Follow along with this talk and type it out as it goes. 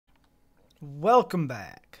Welcome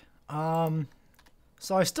back.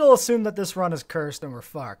 So I still assume that this run is cursed and we're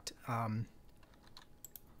fucked. I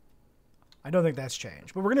don't think that's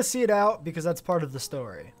changed, but we're gonna see it out because that's part of the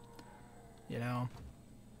story. You know?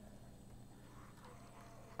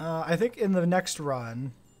 I think in the next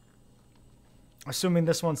run, assuming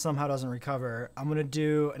this one somehow doesn't recover, I'm gonna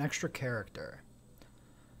do an extra character.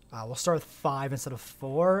 We'll start with 5 instead of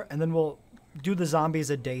 4, and then we'll do the zombies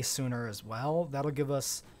a day sooner as well. That'll give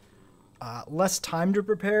us less time to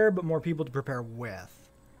prepare, but more people to prepare with.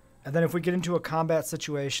 And then if we get into a combat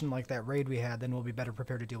situation like that raid we had, then we'll be better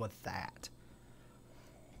prepared to deal with that.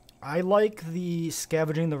 I like the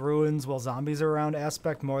scavenging the ruins while zombies are around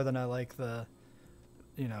aspect more than I like the,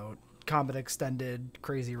 you know, combat extended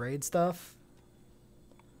crazy raid stuff.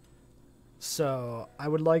 So I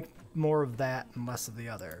would like more of that and less of the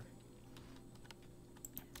other.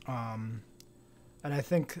 And I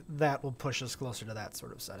think that will push us closer to that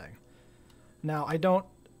sort of setting. Now, I don't...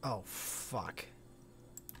 Oh, fuck.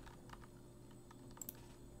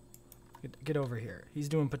 Get over here. He's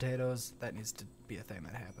doing potatoes. That needs to be a thing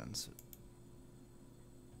that happens.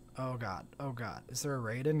 Oh, God. Oh, God. Is there a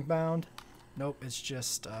raid inbound? Nope, it's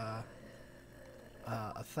just,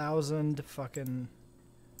 1,000 fucking...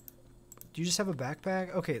 Do you just have a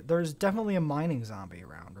backpack? Okay, there's definitely a mining zombie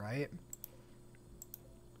around, right?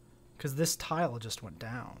 Because this tile just went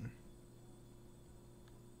down.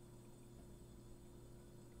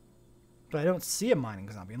 But I don't see a mining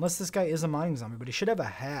zombie. Unless this guy is a mining zombie, but he should have a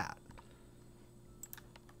hat.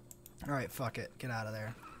 Alright, fuck it. Get out of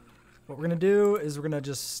there. What we're going to do is we're going to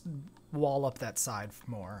just wall up that side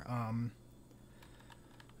more.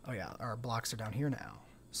 Oh yeah, our blocks are down here now.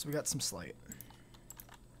 So we got some slate.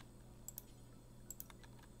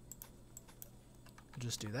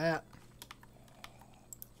 Just do that.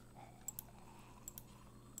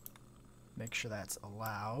 Make sure that's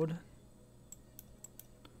allowed.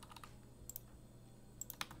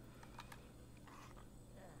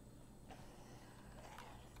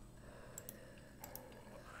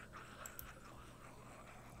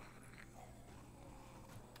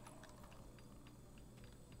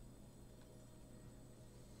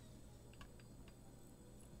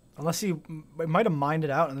 Unless he might have mined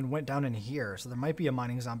it out and then went down in here. So there might be a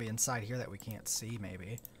mining zombie inside here that we can't see,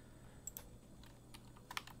 maybe.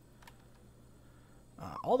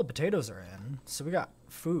 All the potatoes are in, so we got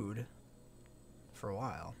food for a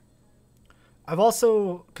while. I've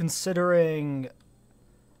also considering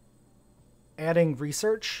adding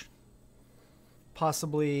research.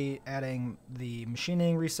 Possibly adding the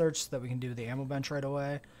machining research so that we can do the ammo bench right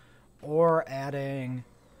away. Or adding...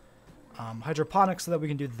 hydroponics so that we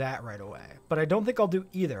can do that right away. But I don't think I'll do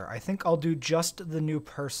either. I think I'll do just the new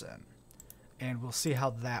person. And we'll see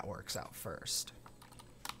how that works out first.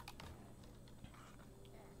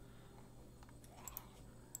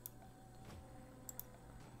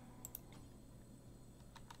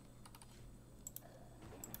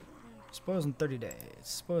 Suppose in 30 days.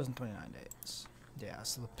 Suppose in 29 days. Yeah,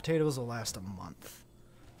 so the potatoes will last a month.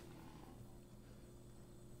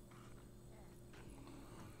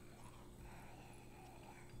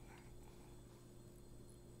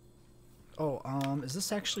 Oh, is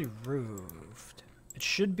this actually roofed? It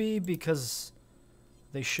should be because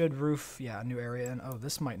they should roof, yeah, a new area. And oh,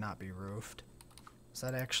 this might not be roofed. Is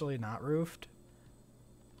that actually not roofed?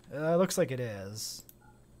 It looks like it is.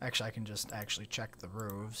 Actually, I can just actually check the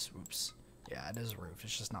roofs. Oops. Yeah, it is roofed.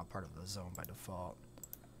 It's just not part of the zone by default.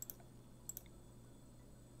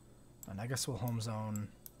 And I guess we'll home zone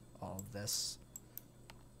all of this.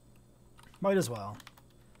 Might as well.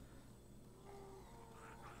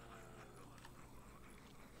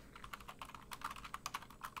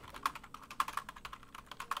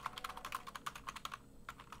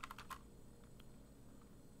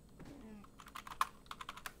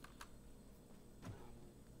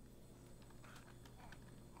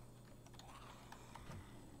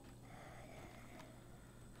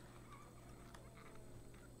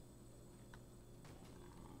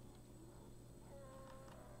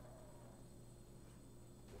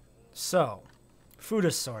 So, food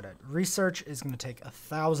is sorted. Research is going to take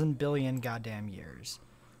 1,000 billion goddamn years.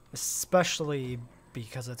 Especially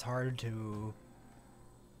because it's hard to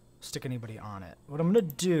stick anybody on it. What I'm going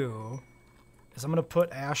to do is I'm going to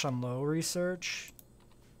put Ash on low research.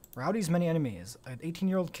 Rowdy's many enemies. An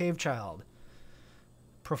 18-year-old cave child.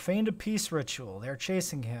 Profaned a peace ritual. They're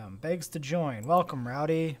chasing him. Begs to join. Welcome,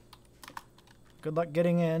 Rowdy. Good luck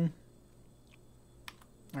getting in.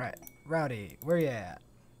 Alright, Rowdy, where you at?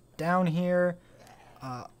 Down here,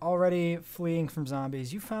 already fleeing from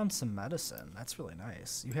zombies. You found some medicine. That's really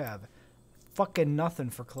nice. You have fucking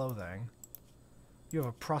nothing for clothing. You have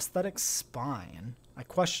a prosthetic spine. I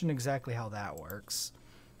question exactly how that works.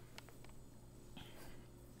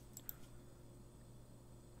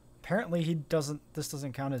 Apparently this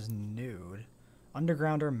doesn't count as nude.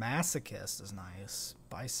 Undergrounder masochist is nice.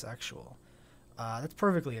 Bisexual. That's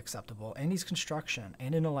perfectly acceptable. And he's construction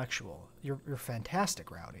and intellectual. You're fantastic,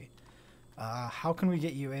 Rowdy. How can we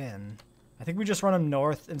get you in? I think we just run him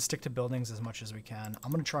north and stick to buildings as much as we can.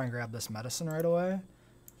 I'm going to try and grab this medicine right away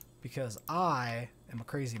because I am a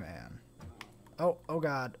crazy man. Oh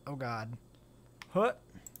God, oh God. What?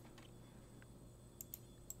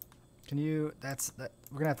 Can you, we're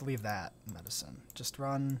going to have to leave that medicine. Just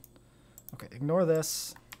run. Okay, ignore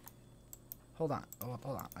this. Hold on. Oh,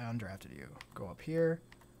 hold on. I undrafted you. Go up here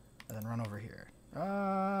and then run over here.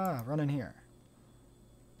 Run in here.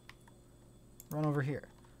 Run over here.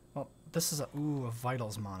 Well, this is a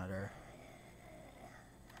vitals monitor.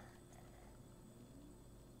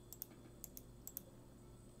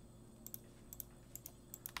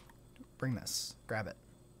 Bring this. Grab it.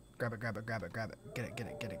 Grab it, grab it, grab it, grab it. Get it, get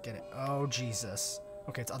it, get it, get it. Oh, Jesus.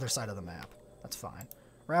 Okay, it's other side of the map. That's fine.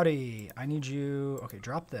 Rowdy, I need you... Okay,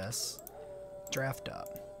 drop this. Draft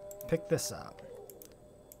up. Pick this up.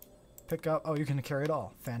 Pick up... Oh, you can carry it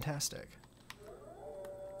all. Fantastic.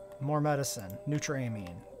 More medicine.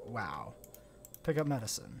 Neutramine. Wow. Pick up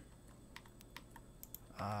medicine.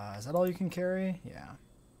 Is that all you can carry? Yeah.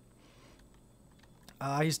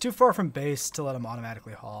 He's too far from base to let him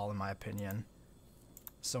automatically haul, in my opinion.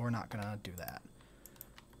 So we're not going to do that.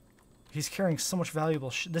 He's carrying so much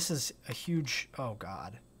valuable this is a huge... Oh,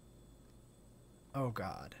 God. Oh,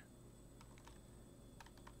 God.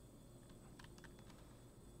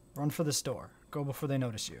 Run for this door. Go before they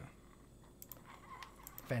notice you.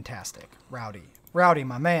 Fantastic. Rowdy. Rowdy,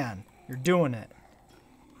 my man. You're doing it.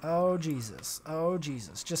 Oh, Jesus. Oh,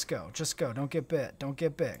 Jesus. Just go. Just go. Don't get bit. Don't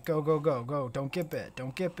get bit. Go, go, go, go. Don't get bit.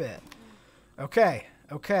 Don't get bit. Okay.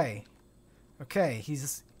 Okay. Okay.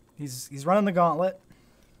 He's running the gauntlet.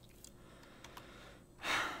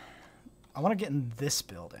 I want to get in this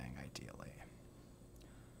building, ideally.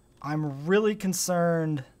 I'm really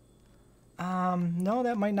concerned... no,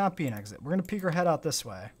 that might not be an exit. We're going to peek our head out this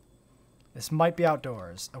way. This might be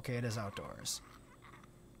outdoors. Okay, it is outdoors.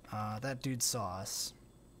 That dude saw us.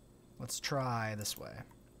 Let's try this way.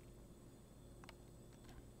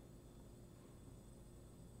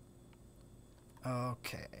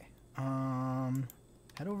 Okay.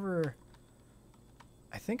 Head over...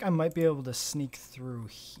 I think I might be able to sneak through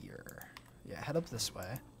here. Yeah, head up this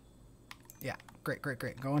way. Yeah, great, great,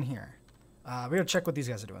 great. Go in here. We gotta check what these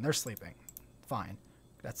guys are doing. They're sleeping. Fine.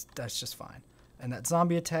 That's just fine. And that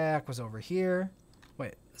zombie attack was over here.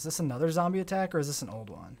 Wait, is this another zombie attack or is this an old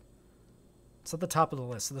one? It's at the top of the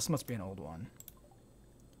list, so this must be an old one.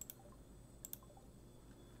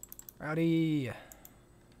 Rowdy.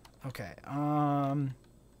 Okay, so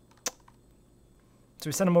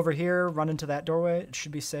we send him over here, run into that doorway. It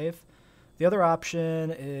should be safe. The other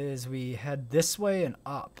option is we head this way and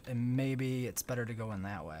up, and maybe it's better to go in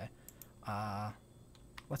that way.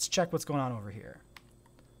 Let's check what's going on over here.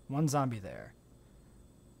 One zombie there.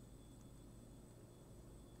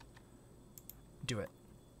 Do it.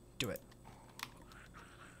 Do it.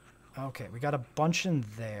 Okay, we got a bunch in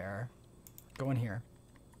there. Go in here.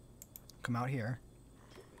 Come out here.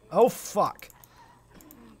 Oh, fuck.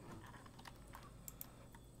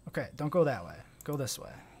 Okay, don't go that way. Go this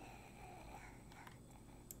way.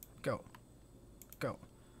 Go. Go.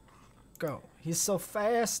 Go. He's so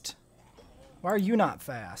fast. Why are you not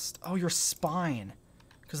fast? Oh, your spine.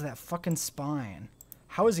 Because of that fucking spine.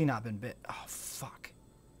 How has he not been bit? Oh, fuck.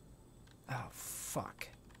 Oh, fuck.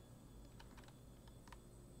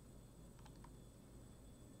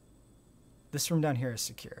 This room down here is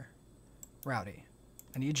secure. Rowdy.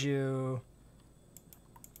 I need you...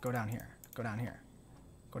 Go down here. Go down here.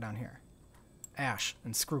 Go down here. Ash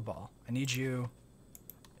and Screwball. I need you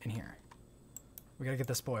in here. We gotta get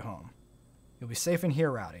this boy home. You'll be safe in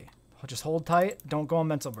here, Rowdy. Just hold tight. Don't go on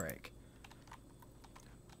mental break.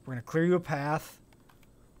 We're gonna clear you a path.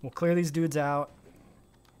 We'll clear these dudes out.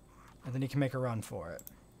 And then you can make a run for it.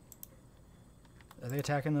 Are they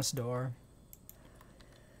attacking this door?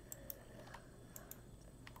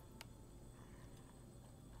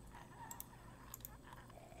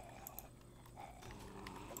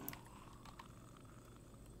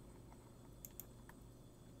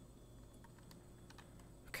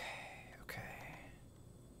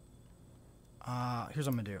 Here's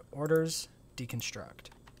what I'm gonna do. Orders,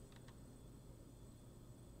 deconstruct.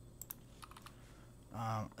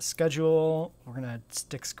 Schedule, we're gonna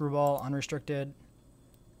stick Screwball unrestricted.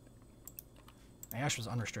 Ash was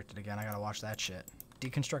unrestricted again. I gotta watch that shit.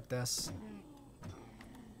 Deconstruct this.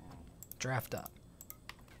 Draft up.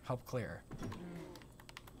 Help clear.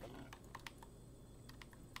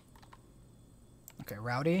 Okay,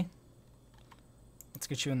 Rowdy. Let's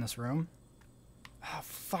get you in this room. Oh,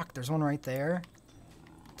 fuck. There's one right there.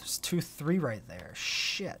 There's 2, 3 right there.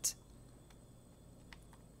 Shit.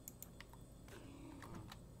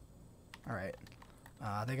 Alright.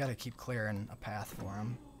 They gotta keep clearing a path for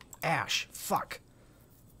him. Ash. Fuck.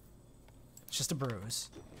 It's just a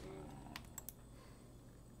bruise.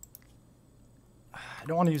 I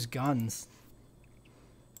don't want to use guns.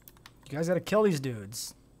 You guys gotta kill these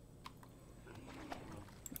dudes.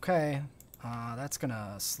 Okay. That's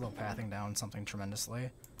gonna slow pathing down something tremendously.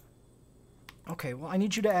 Okay, well, I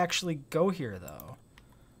need you to actually go here, though.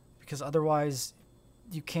 Because otherwise,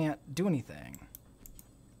 you can't do anything.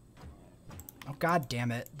 Oh, god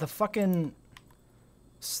damn it. The fucking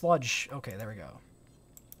sludge. Okay, there we go.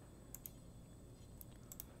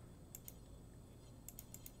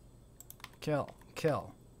 Kill,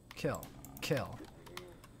 kill, kill, kill.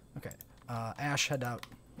 Okay, Ash, head out.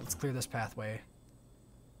 Let's clear this pathway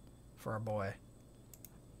for our boy.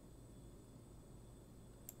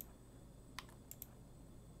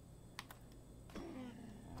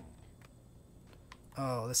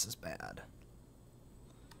 Oh, this is bad.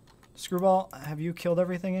 Screwball, have you killed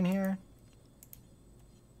everything in here?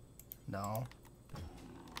 No.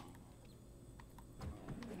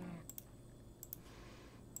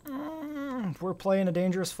 We're playing a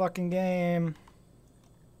dangerous fucking game.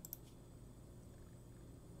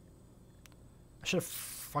 I should have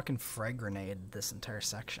fucking frag grenaded this entire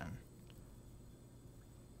section.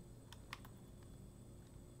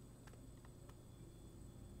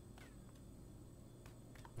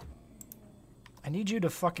 I need you to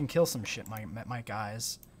fucking kill some shit, my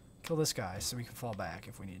guys. Kill this guy so we can fall back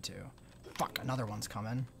if we need to. Fuck, another one's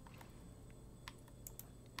coming.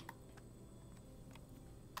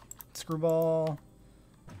 Screwball,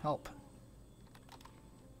 help.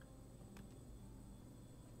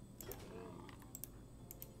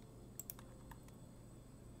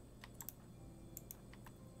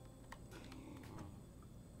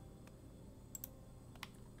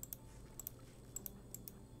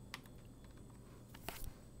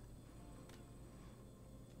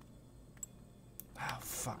 Oh,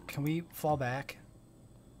 fuck. Can we fall back?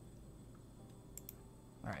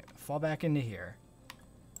 Alright, fall back into here.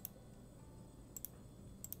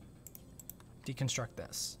 Deconstruct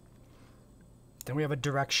this. Then we have a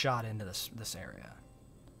direct shot into this area.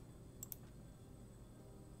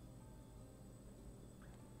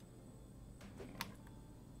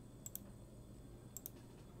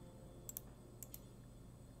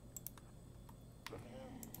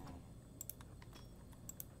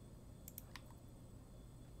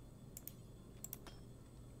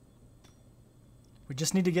 We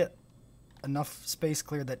just need to get enough space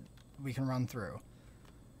cleared that we can run through.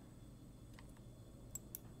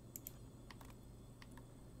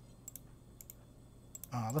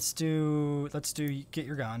 Let's do get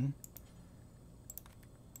your gun.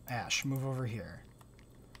 Ash, move over here.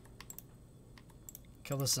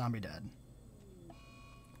 Kill this zombie dead.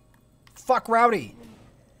 Fuck Rowdy!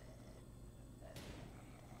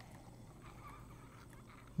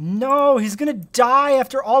 No, he's gonna die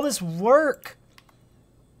after all this work!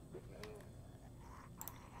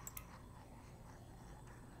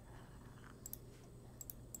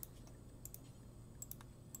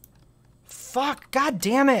 Fuck, god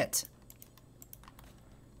damn it!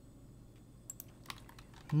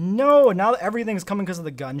 No, now everything's coming because of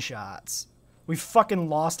the gunshots. We fucking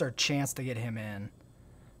lost our chance to get him in.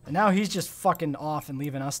 And now he's just fucking off and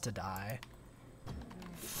leaving us to die.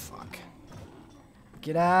 Fuck.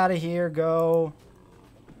 Get out of here, go.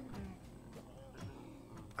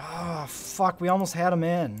 Oh, fuck, we almost had him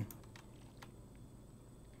in.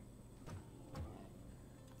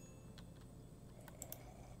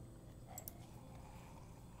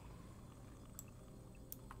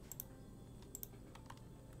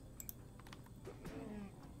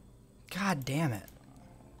 God damn it.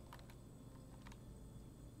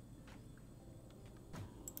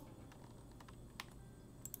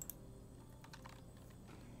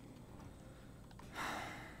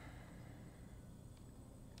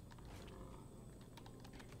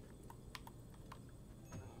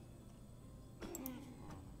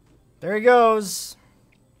 There he goes.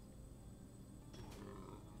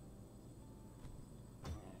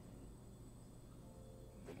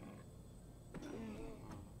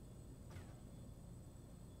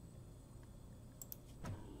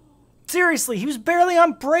 Seriously, he was barely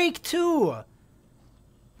on break, too.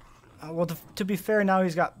 Well, to be fair, now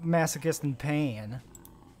he's got masochist and pain.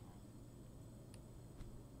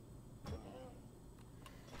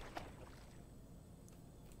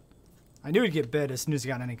 I knew he'd get bit as soon as he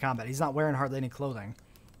got in any combat. He's not wearing hardly any clothing.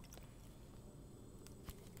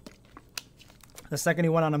 The second he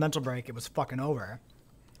went on a mental break, it was fucking over.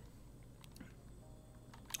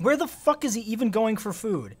 Where the fuck is he even going for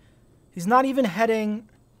food? He's not even heading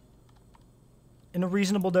in a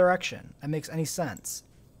reasonable direction. That makes any sense.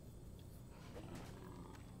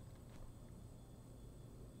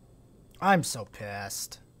 I'm so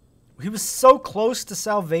pissed. He was so close to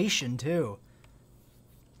salvation, too.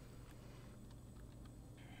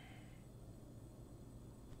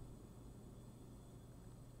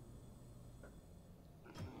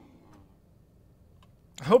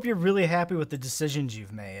 I hope you're really happy with the decisions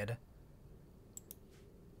you've made.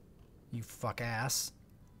 You fuck ass.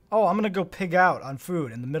 Oh, I'm gonna go pig out on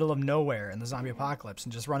food in the middle of nowhere in the zombie apocalypse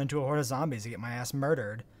and just run into a horde of zombies and get my ass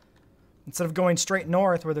murdered. Instead of going straight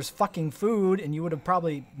north where there's fucking food and you would have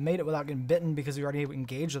probably made it without getting bitten because you already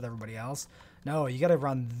engaged with everybody else. No, you gotta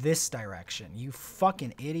run this direction. You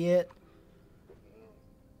fucking idiot.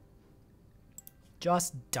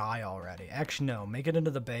 Just die already. Actually, no. Make it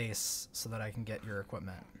into the base so that I can get your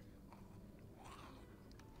equipment.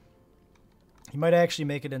 You might actually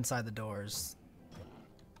make it inside the doors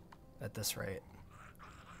at this rate,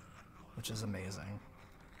 which is amazing.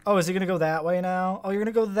 Oh, is he going to go that way now? Oh, you're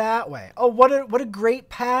going to go that way. Oh, what a great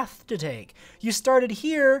path to take. You started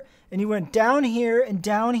here, and you went down here, and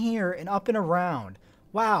up and around.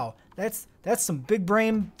 Wow, that's some big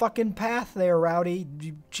brain fucking path there, Rowdy.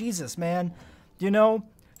 Jesus, man. You know,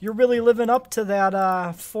 you're really living up to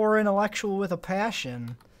that 4 intellectual with a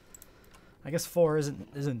passion. I guess 4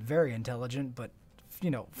 isn't very intelligent, but, you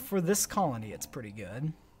know, for this colony, it's pretty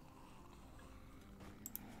good.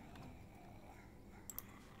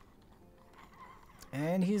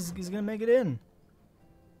 And he's gonna make it in.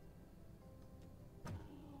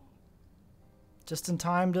 Just in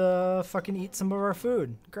time to fucking eat some of our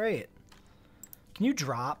food. Great. Can you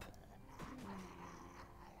drop?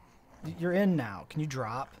 You're in now. Can you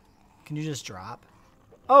drop? Can you just drop?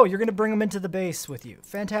 Oh, you're gonna bring him into the base with you.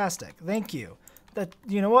 Fantastic. Thank you.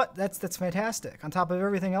 You know what? That's fantastic. On top of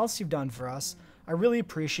everything else you've done for us, I really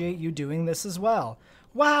appreciate you doing this as well.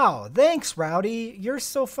 Wow, thanks, Rowdy. You're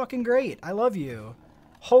so fucking great. I love you.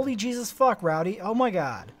 Holy Jesus fuck, Rowdy. Oh my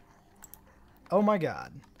god. Oh my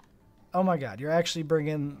god. Oh my god. You're actually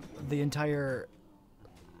bringing the entire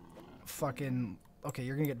fucking... Okay,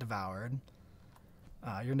 you're gonna get devoured.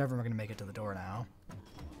 You're never gonna make it to the door now.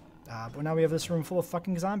 But now we have this room full of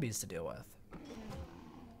fucking zombies to deal with.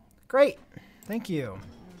 Great. Thank you.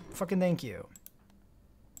 Fucking thank you.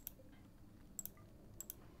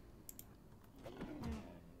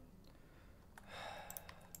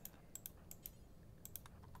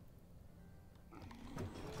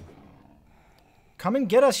 Come and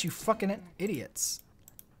get us, you fucking idiots.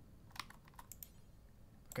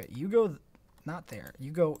 Okay, you go... Not there.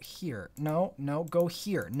 You go here. No, no, go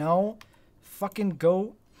here. No. Fucking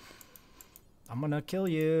go... I'm gonna kill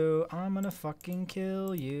you. I'm gonna fucking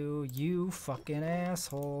kill you. You fucking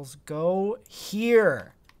assholes. Go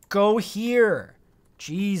here. Go here.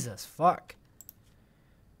 Jesus, fuck.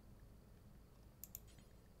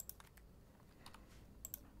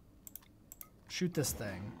 Shoot this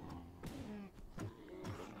thing.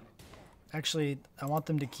 Actually, I want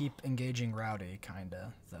them to keep engaging Rowdy,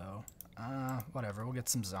 kinda, though. Whatever. We'll get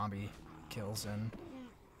some zombie kills in.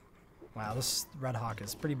 Wow, this Red Hawk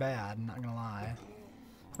is pretty bad, not gonna lie.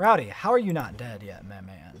 Rowdy, how are you not dead yet,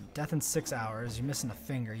 man? Death in 6 hours, you're missing a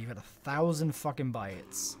finger, you've had 1,000 fucking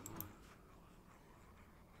bites.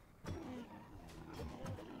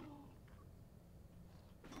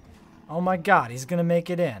 Oh my god, he's gonna make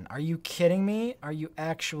it in. Are you kidding me? Are you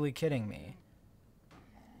actually kidding me?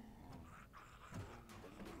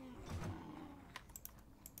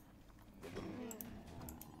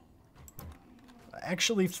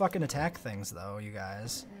 Actually fucking attack things, though, you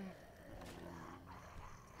guys.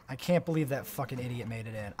 I can't believe that fucking idiot made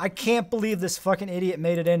it in. I can't believe this fucking idiot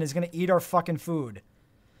made it in is gonna eat our fucking food.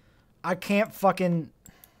 I can't fucking...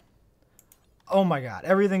 Oh my god.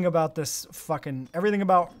 Everything about this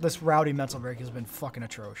Rowdy mental break has been fucking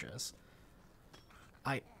atrocious.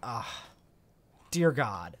 Dear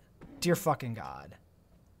God. Dear fucking God.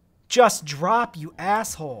 Just drop, you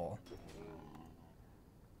asshole.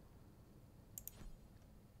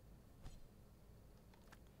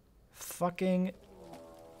 Fucking...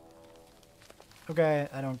 Okay,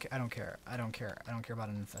 I don't care. I don't care about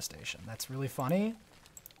an infestation. That's really funny.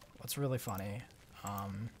 What's really funny?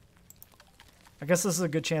 I guess this is a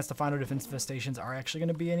good chance to find out if infestations are actually going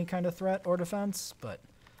to be any kind of threat or defense, but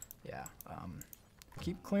yeah.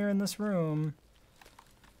 Keep clearing this room.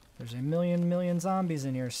 There's a million zombies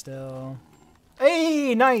in here still.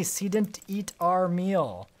 Hey, nice! He didn't eat our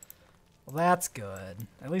meal. Well, that's good.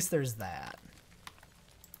 At least there's that.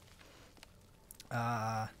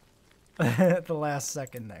 At the last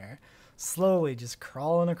second there. Slowly just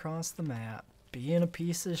crawling across the map. Being a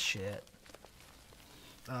piece of shit.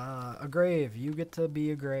 A grave. You get to be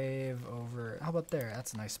a grave over... How about there?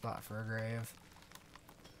 That's a nice spot for a grave.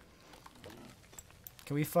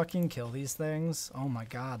 Can we fucking kill these things? Oh my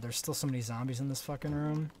god, there's still so many zombies in this fucking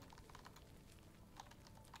room.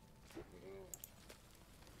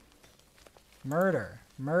 Murder.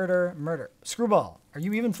 Murder. Murder. Screwball, are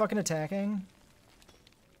you even fucking attacking?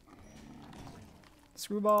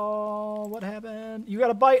 Screwball, what happened? You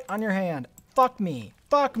got a bite on your hand. Fuck me.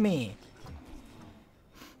 Fuck me.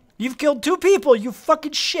 You've killed 2 people, you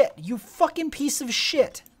fucking shit. You fucking piece of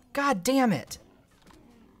shit. God damn it.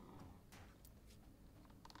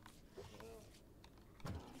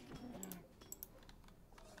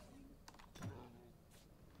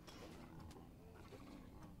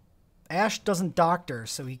 Ash doesn't doctor,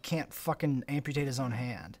 so he can't fucking amputate his own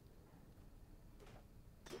hand.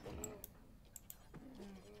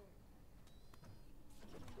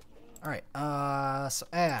 Alright, so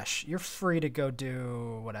Ash, you're free to go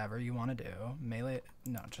do whatever you want to do. Melee,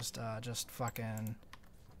 no, just fucking,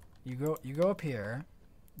 you go up here,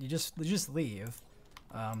 you just leave,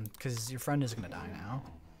 cause your friend is gonna die now.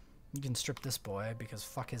 You can strip this boy, because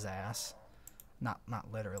fuck his ass. Not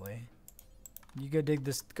literally. You go dig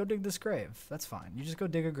this grave, that's fine. You just go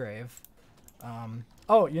dig a grave.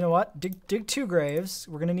 Oh, you know what? Dig 2 graves.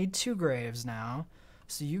 We're gonna need 2 graves now.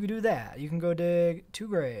 So you can do that. You can go dig 2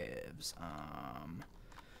 graves.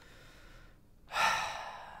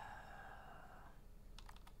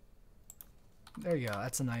 There you go.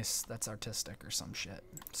 That's a nice, that's artistic or some shit.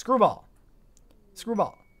 Screwball.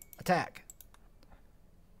 Screwball. Attack.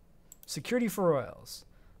 Security for royals.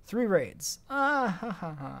 3 raids. Ah ha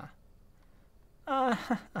ha ha. Ah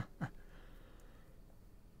ha ha ha.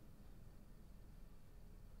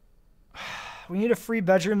 We need a free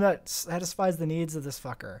bedroom that satisfies the needs of this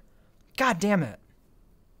fucker. God damn it.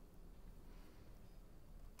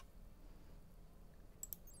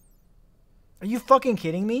 Are you fucking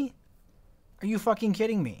kidding me? Are you fucking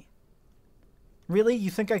kidding me? Really? You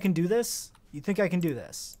think I can do this? You think I can do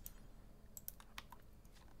this?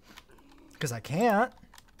 Because I can't.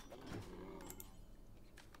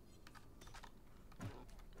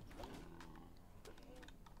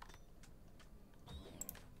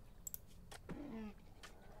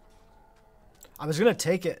 I was going to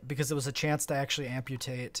take it because it was a chance to actually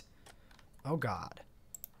amputate. Oh, God.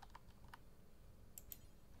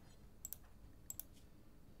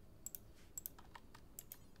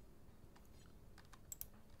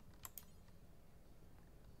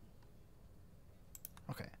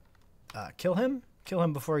 Okay. Kill him. Kill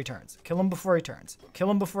him before he turns. Kill him before he turns. Kill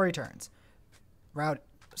him before he turns. Rowdy.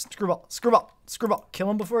 Screwball. Screwball. Screwball. Kill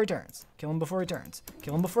him before he turns. Kill him before he turns.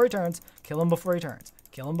 Kill him before he turns. Kill him before he turns.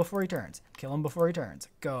 Kill him before he turns. Kill him before he turns.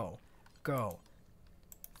 Go. Go.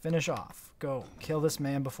 Finish off. Go. Kill this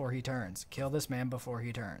man before he turns. Kill this man before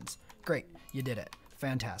he turns. Great. You did it.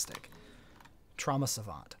 Fantastic. Trauma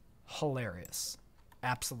savant. Hilarious.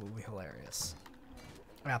 Absolutely hilarious.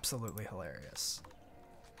 Absolutely hilarious.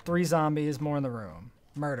 3 zombies, more in the room.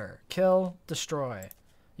 Murder. Kill. Destroy.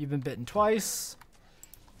 You've been bitten twice.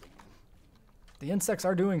 The insects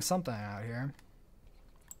are doing something out here.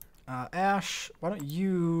 Ash, why don't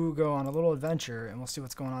you go on a little adventure and we'll see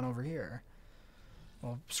what's going on over here.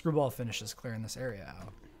 Well, Screwball finishes clearing this area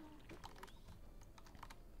out.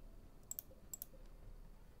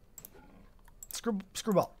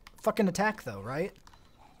 Screwball. Fucking attack though, right?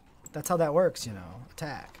 That's how that works, you know.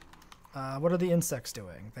 Attack. What are the insects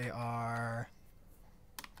doing? They are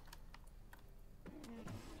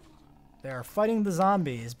fighting the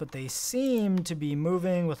zombies, but they seem to be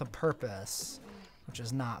moving with a purpose, which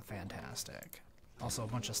is not fantastic. Also, a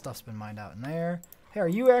bunch of stuff's been mined out in there. Hey, are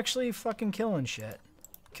you actually fucking killing shit?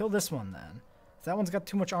 Kill this one then. If that one's got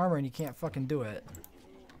too much armor and you can't fucking do it.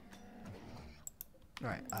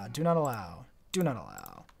 Alright, do not allow. Do not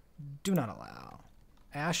allow. Do not allow.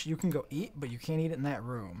 Ash, you can go eat, but you can't eat it in that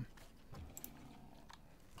room.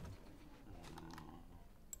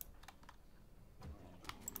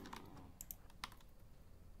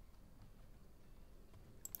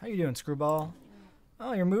 How you doing, Screwball?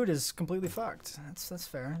 Oh, your mood is completely fucked. That's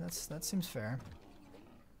fair. That seems fair.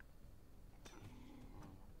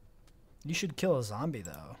 You should kill a zombie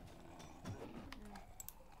though.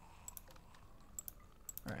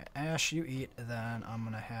 Alright, Ash, you eat, then I'm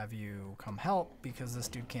gonna have you come help because this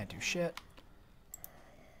dude can't do shit.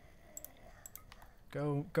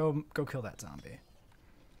 Go kill that zombie.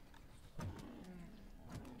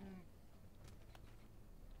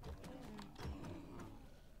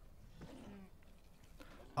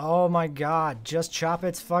 Oh my god, just chop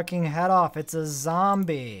its fucking head off. It's a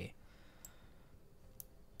zombie.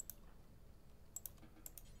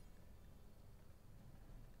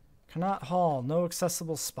 Cannot haul, no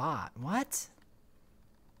accessible spot. What?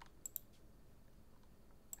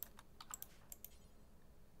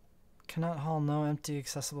 Cannot haul, no empty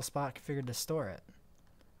accessible spot configured to store it.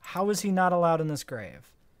 How is he not allowed in this grave?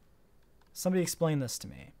 Somebody explain this to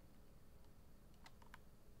me.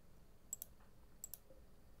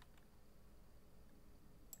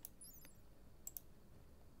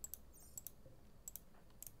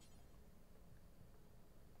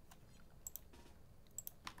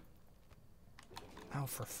 Oh,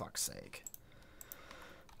 for fuck's sake.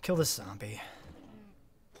 Kill this zombie.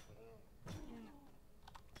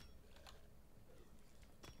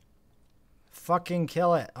 Fucking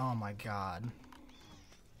kill it. Oh my god.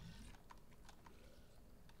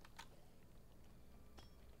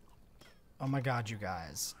 Oh my god, you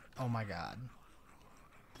guys. Oh my god.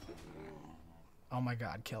 Oh my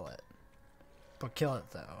god, kill it. But kill it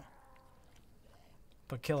though.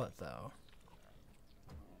 But kill it though.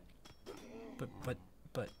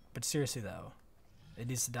 But seriously though, it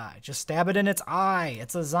needs to die. Just stab it in its eye.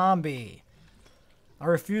 It's a zombie. I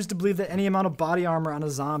refuse to believe that any amount of body armor on a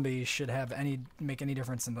zombie should make any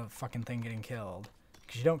difference in the fucking thing getting killed.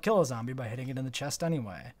 Because you don't kill a zombie by hitting it in the chest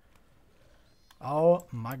anyway. Oh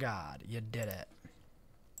my god, you did it.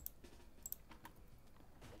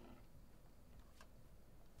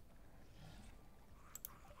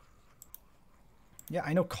 Yeah,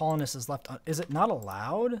 I know colonist is left. Is it not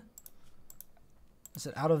allowed? Is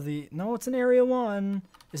it out of the... No, it's in Area 1.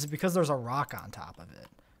 Is it because there's a rock on top of it?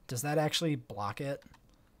 Does that actually block it?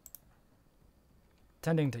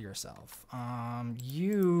 Tending to yourself.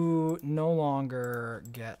 You no longer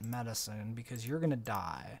get medicine because you're going to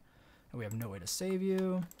die. And we have no way to save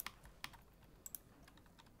you.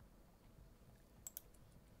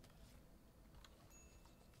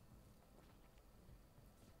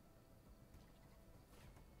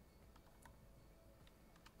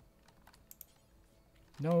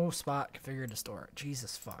 No spot configured to store it.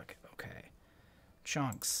 Jesus fuck. Okay.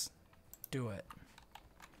 Chunks. Do it.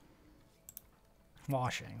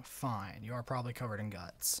 Washing. Fine. You are probably covered in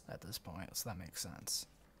guts at this point, so that makes sense.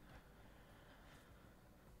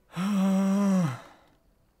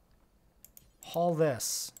 Haul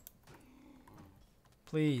this.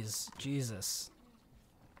 Please. Jesus.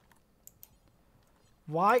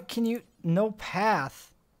 Why can you... No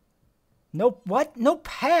path. No... What? No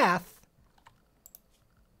path?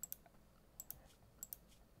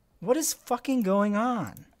 What is fucking going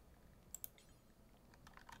on?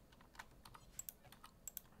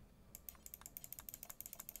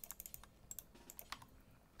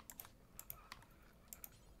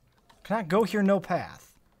 Cannot go here, no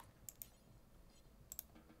path.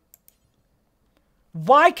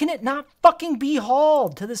 Why can it not fucking be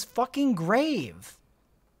hauled to this fucking grave?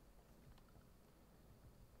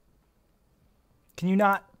 Can you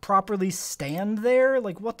not properly stand there?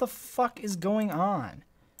 Like, what the fuck is going on?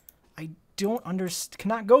 I don't understand.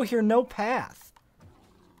 Cannot go here, no path.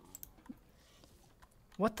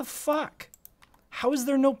 What the fuck? How is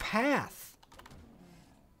there no path?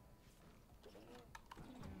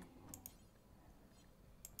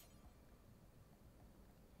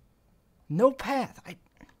 No path.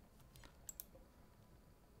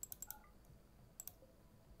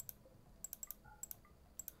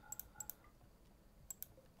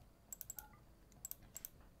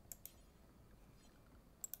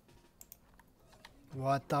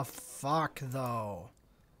 What the fuck, though?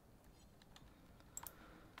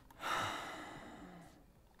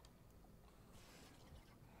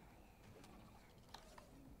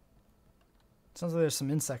 Sounds like there's some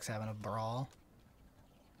insects having a brawl.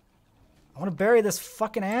 I want to bury this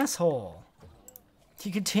fucking asshole. He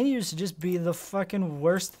continues to just be the fucking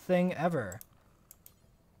worst thing ever.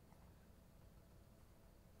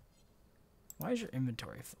 Why is your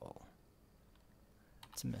inventory full?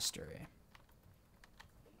 It's a mystery.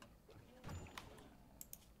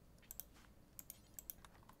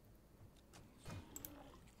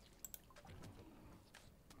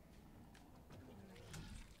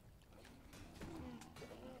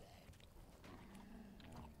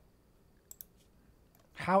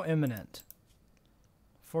 How imminent?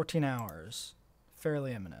 14 hours.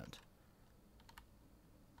 Fairly imminent.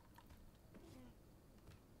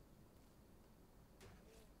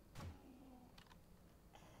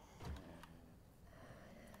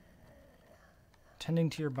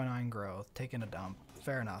 Tending to your benign growth. Taking a dump.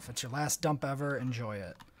 Fair enough. It's your last dump ever. Enjoy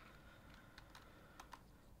it.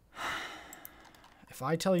 if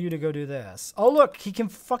I tell you to go do this... Oh, look, he can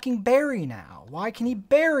fucking bury now. Why can he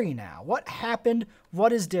bury now? What happened?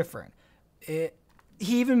 What is different? He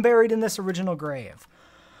even buried in this original grave.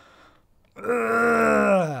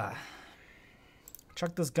 Ugh.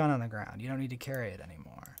 Chuck this gun on the ground. You don't need to carry it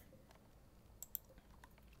anymore.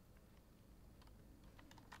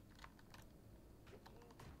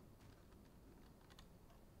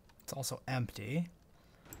 It's also empty.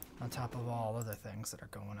 On top of all other things that are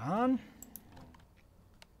going on.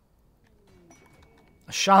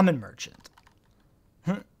 A shaman merchant.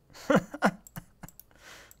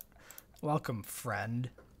 Welcome, friend.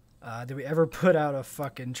 Did we ever put out a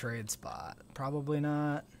fucking trade spot? Probably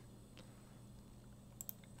not.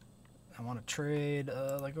 I want to trade,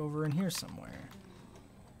 like over in here somewhere.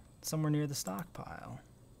 Somewhere near the stockpile.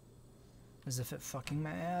 As if it fucking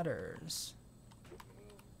matters.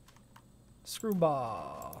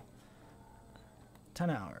 Screwball. 10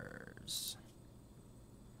 hours.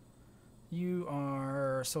 You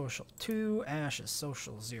are social 2. Ash is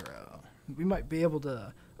social 0. We might be able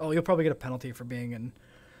to... Oh, you'll probably get a penalty for being in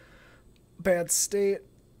bad state.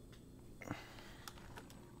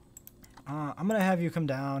 I'm going to have you come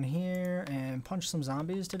down here and punch some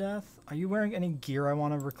zombies to death. Are you wearing any gear I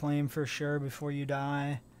want to reclaim for sure before you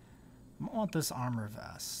die? I want this armor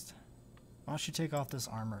vest. Why don't you take off this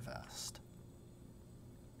armor vest?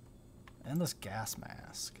 And this gas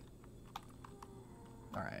mask.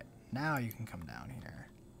 Alright, now you can come down here.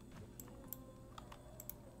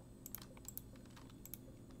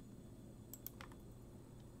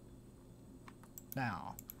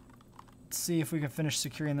 Now, let's see if we can finish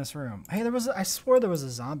securing this room. Hey, I swore there was a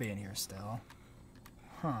zombie in here still.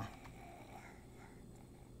 Huh.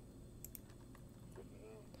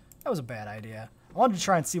 That was a bad idea. I wanted to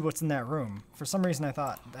try and see what's in that room. For some reason I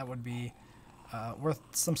thought that would be worth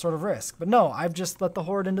some sort of risk. But no, I've just let the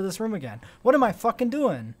horde into this room again. What am I fucking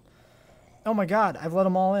doing? Oh my god, I've let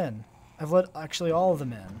them all in. I've let actually all of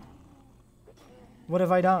them in. What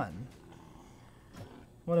have I done?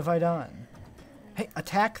 What have I done? Hey,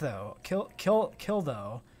 attack though. Kill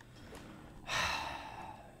though.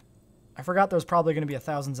 I forgot there was probably going to be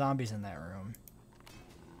 1,000 zombies in that room.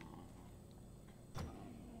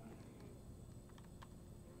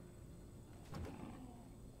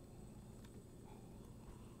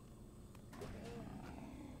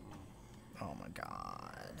 Oh my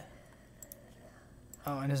god.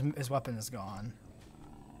 Oh, and his weapon is gone.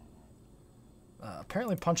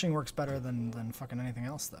 Apparently punching works better than fucking anything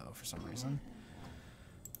else though, for some reason.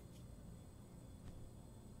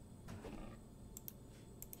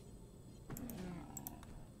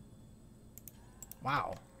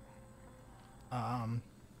 Wow.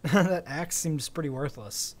 That axe seems pretty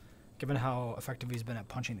worthless, given how effective he's been at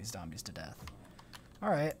punching these zombies to death.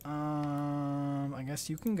 Alright, I guess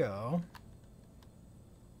you can go.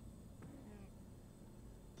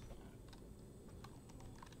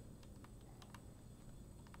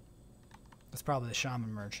 That's probably the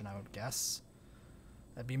shaman merchant, I would guess.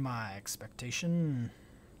 That'd be my expectation.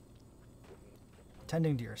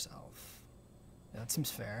 Tending to yourself. Yeah, that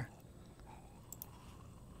seems fair.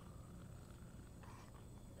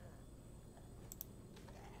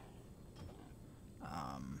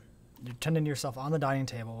 You're tending to yourself on the dining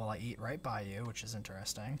table while I eat right by you, which is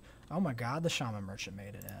interesting. Oh my god, the shaman merchant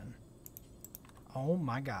made it in. Oh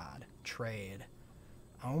my god. Trade.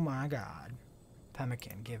 Oh my god.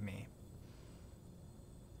 Pemmican, give me.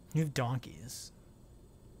 You have donkeys.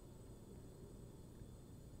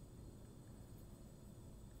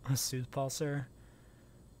 A sooth pulsar.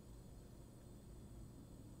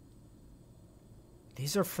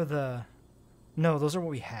 These are for the... No, those are what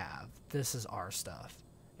we have. This is our stuff.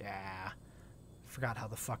 Yeah. Forgot how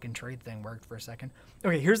the fucking trade thing worked for a second.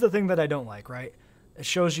 Okay, here's the thing that I don't like, right? It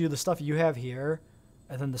shows you the stuff you have here,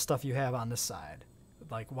 and then the stuff you have on this side.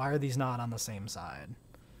 Like, why are these not on the same side?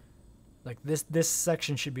 Like, this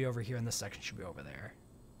section should be over here, and this section should be over there.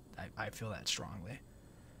 I feel that strongly.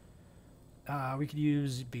 We could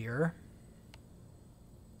use beer.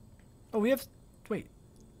 Oh, we have... Wait.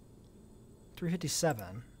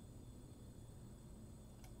 357.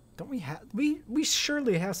 Don't we have... We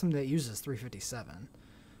surely have something that uses 357.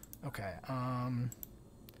 Okay,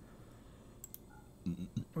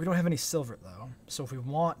 we don't have any silver, though. So if we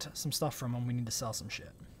want some stuff from them, we need to sell some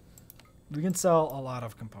shit. We can sell a lot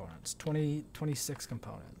of components. 26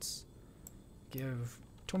 components. Give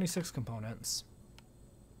 26 components.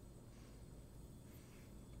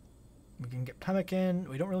 We can get pemmican.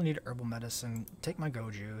 We don't really need herbal medicine. Take my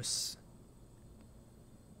go juice.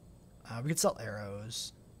 We could sell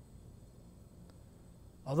arrows.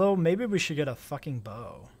 Although, maybe we should get a fucking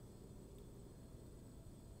bow.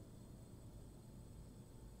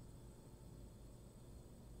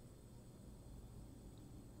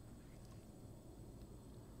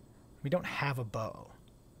 We don't have a bow.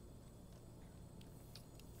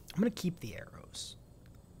 I'm going to keep the arrows.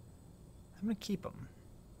 I'm going to keep them.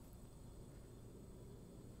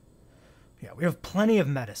 Yeah, we have plenty of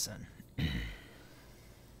medicine. We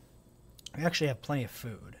actually have plenty of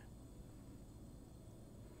food.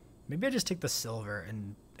 Maybe I just take the silver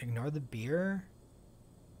and ignore the beer.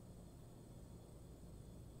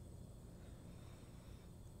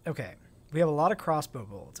 Okay, we have a lot of crossbow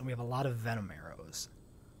bolts and we have a lot of venom arrows.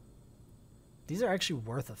 These are actually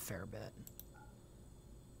worth a fair bit.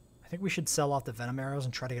 I think we should sell off the venom arrows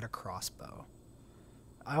and try to get a crossbow.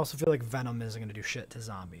 I also feel like venom isn't going to do shit to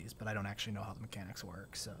zombies, but I don't actually know how the mechanics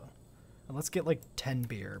work, so... And let's get like 10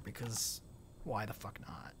 beer, because why the fuck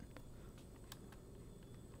not?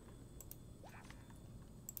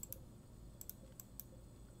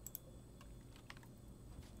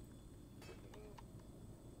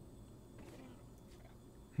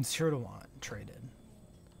 It's sure to want traded.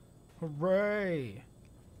 Hooray!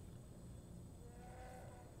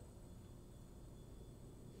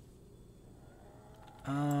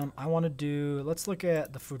 I want to do, let's look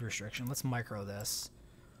at the food restriction. Let's micro this.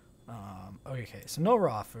 Okay, so no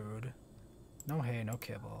raw food, no hay, no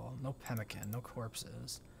kibble, no pemmican, no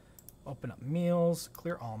corpses. Open up meals,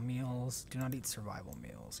 clear all meals, do not eat survival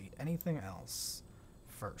meals. Eat anything else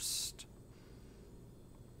first.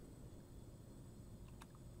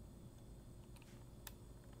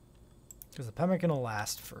 Because the pemmican will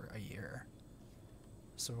last for a year.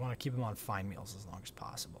 So we want to keep them on fine meals as long as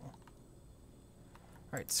possible.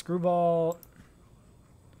 Alright, screwball.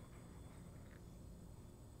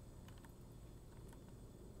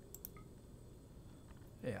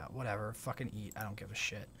 Yeah, whatever. Fucking eat. I don't give a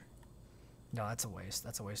shit. No, that's a waste.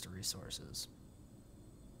 That's a waste of resources.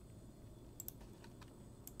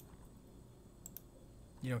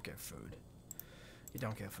 You don't get food. You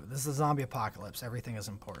don't get food. This is a zombie apocalypse. Everything is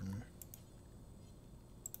important.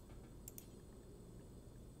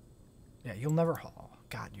 Yeah, you'll never haul.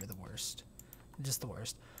 God, you're the worst. Just the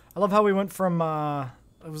worst. I love how we went from,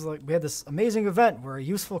 it was like, we had this amazing event where a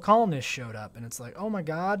useful colonist showed up, and it's like, oh my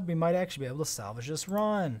god, we might actually be able to salvage this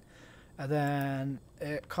run. And then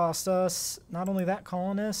it cost us not only that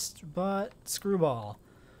colonist, but screwball.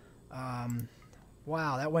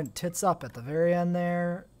 Wow, that went tits up at the very end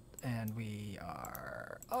there, and we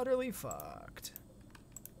are utterly fucked.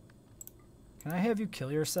 Can I have you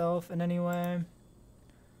kill yourself in any way?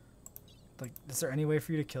 Like, is there any way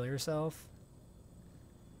for you to kill yourself?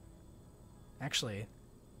 Actually,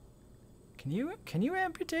 can you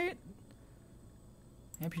amputate?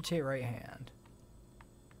 Amputate right hand.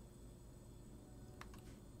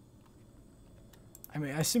 I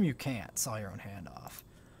mean, I assume you can't saw your own hand off.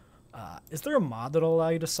 Is there a mod that'll allow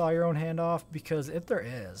you to saw your own hand off? Because if there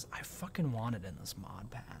is, I fucking want it in this mod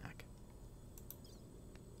pack.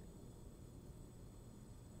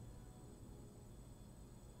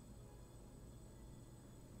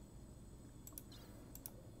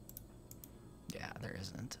 Yeah, there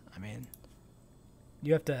isn't. I mean,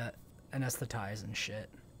 you have to anesthetize and shit.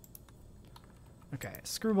 Okay,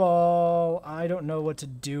 Screwball, I don't know what to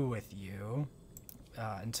do with you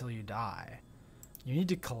until you die. You need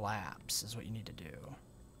to collapse is what you need to do.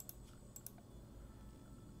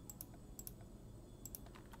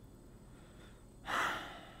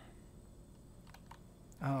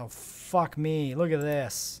 Oh, fuck me. Look at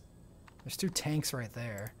this. There's 2 tanks right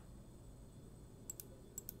there.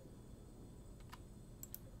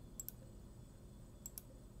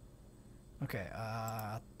 Okay,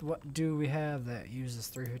 what do we have that uses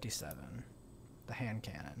 357? The hand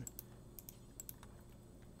cannon.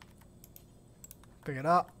 Pick it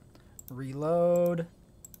up. Reload.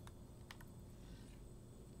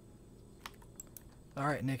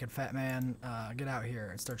 Alright, naked fat man, get out here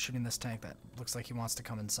and start shooting this tank that looks like he wants to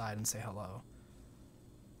come inside and say hello.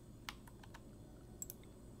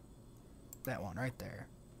 That one right there.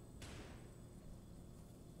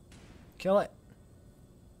 Kill it.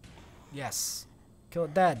 Yes. Kill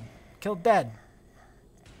it dead. Kill it dead.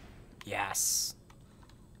 Yes.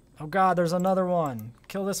 Oh god, there's another one.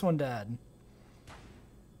 Kill this one dead.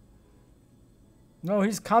 No,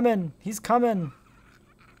 he's coming. He's coming.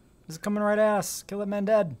 He's coming right at us. Kill that man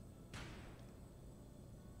dead.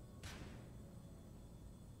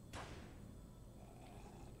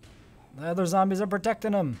 The other zombies are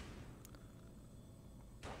protecting him.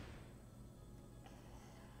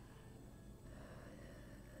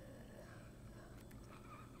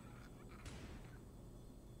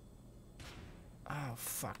 Oh,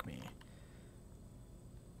 fuck me.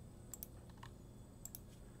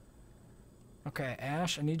 Okay,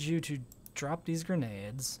 Ash, I need you to drop these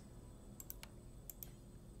grenades.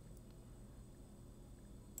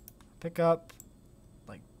 Pick up,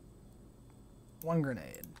 like, 1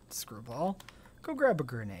 grenade. Screwball. Go grab a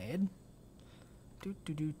grenade.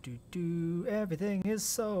 Everything is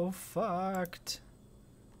so fucked.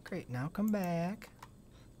 Great, now come back.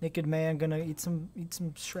 Naked man gonna eat some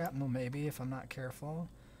shrapnel maybe if I'm not careful.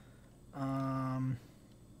 You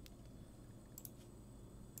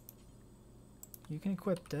can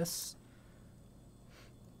equip this.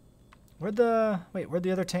 Where'd the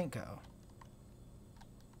other tank go?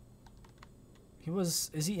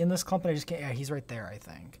 Is he in this clump and I just can't, yeah, he's right there, I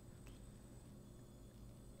think.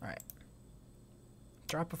 Alright.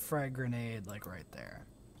 Drop a frag grenade, like, right there.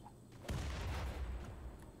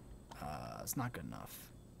 It's not good enough.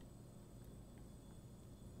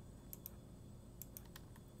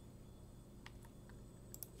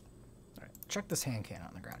 Alright, check this hand cannon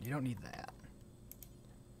on the ground. You don't need that.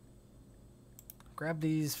 Grab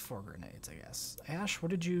these 4 grenades, I guess. Ash, what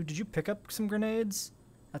did you pick up some grenades?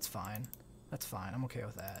 That's fine. That's fine. I'm okay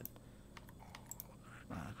with that.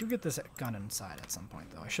 Do get this gun inside at some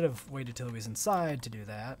point, though. I should have waited till he was inside to do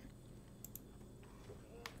that.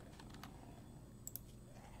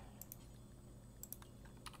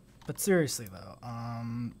 But seriously, though,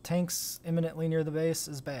 tanks imminently near the base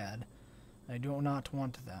is bad. I do not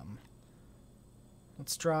want them.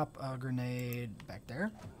 Let's drop a grenade back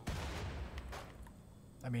there.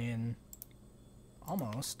 I mean,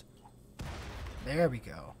 almost. There we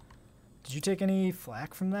go. Did you take any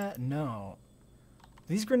flak from that? No.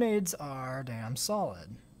 These grenades are damn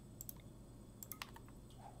solid.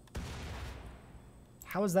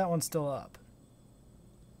 How is that one still up?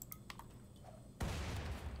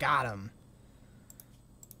 Got him.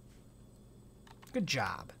 Good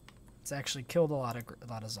job. It's actually killed a lot of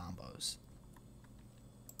zombos.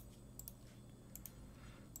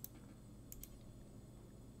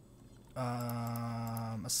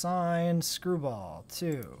 Assigned screwball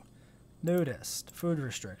 2. Nudist, food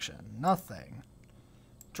restriction, nothing.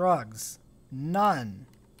 Drugs, none.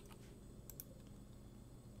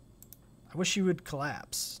 I wish you would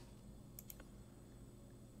collapse.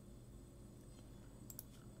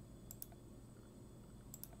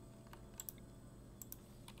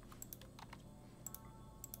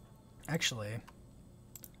 Actually,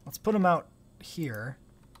 let's put him out here,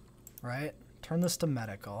 right? Turn this to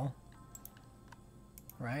medical,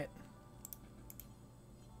 right?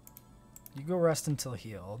 You go rest until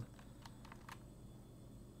healed.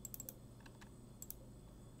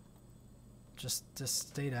 Just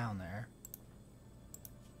stay down there.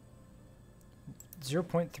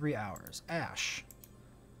 0.3 hours. Ash.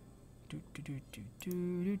 Do do do do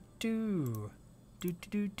do do do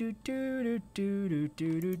do do do do do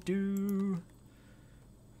do do do.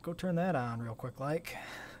 Go turn that on real quick, like.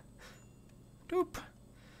 Doop.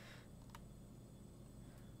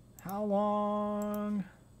 How long?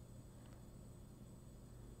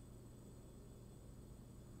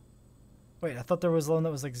 Wait, I thought there was one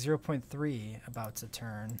that was like 0.3 about to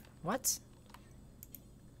turn. What?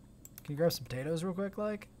 Can you grab some potatoes real quick,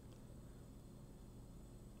 like?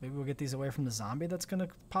 Maybe we'll get these away from the zombie that's gonna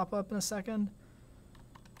pop up in a second.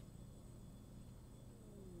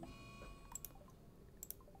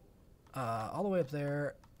 All the way up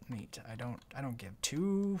there. Neat. I don't give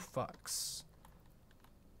 2 fucks.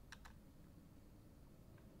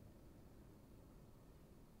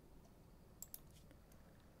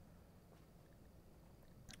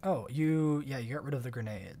 Oh, you got rid of the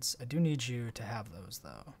grenades. I do need you to have those,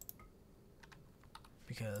 though.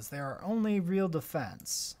 Because they are only real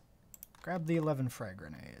defense. Grab the 11 frag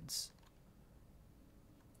grenades.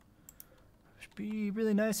 It'd be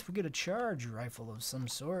really nice if we get a charge rifle of some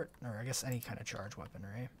sort. Or I guess any kind of charge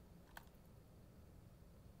weaponry.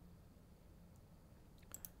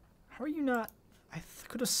 How are you not... I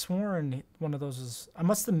could have sworn one of those was... I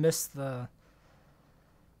must have missed the...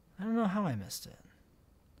 I don't know how I missed it.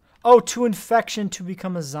 Oh, to infection to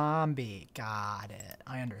become a zombie. Got it.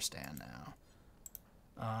 I understand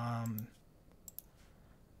now.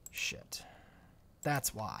 Shit.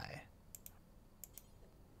 That's why.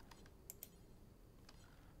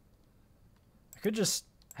 I could just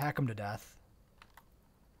hack him to death.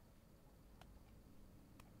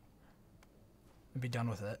 And be done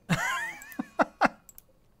with it.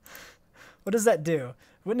 What does that do?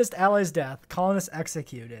 Witnessed ally's death. Colonist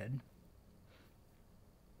executed.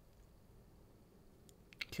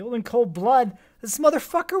 Killed in cold blood. This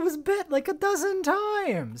motherfucker was bit like 12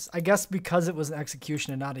 times. I guess because it was an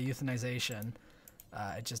execution and not a euthanization.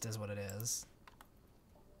 It just is what it is.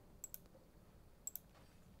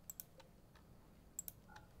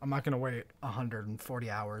 I'm not going to wait 140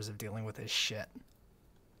 hours of dealing with his shit.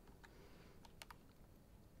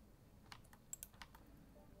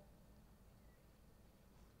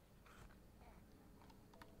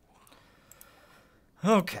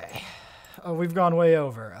 Okay. We've gone way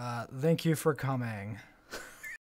over. Thank you for coming.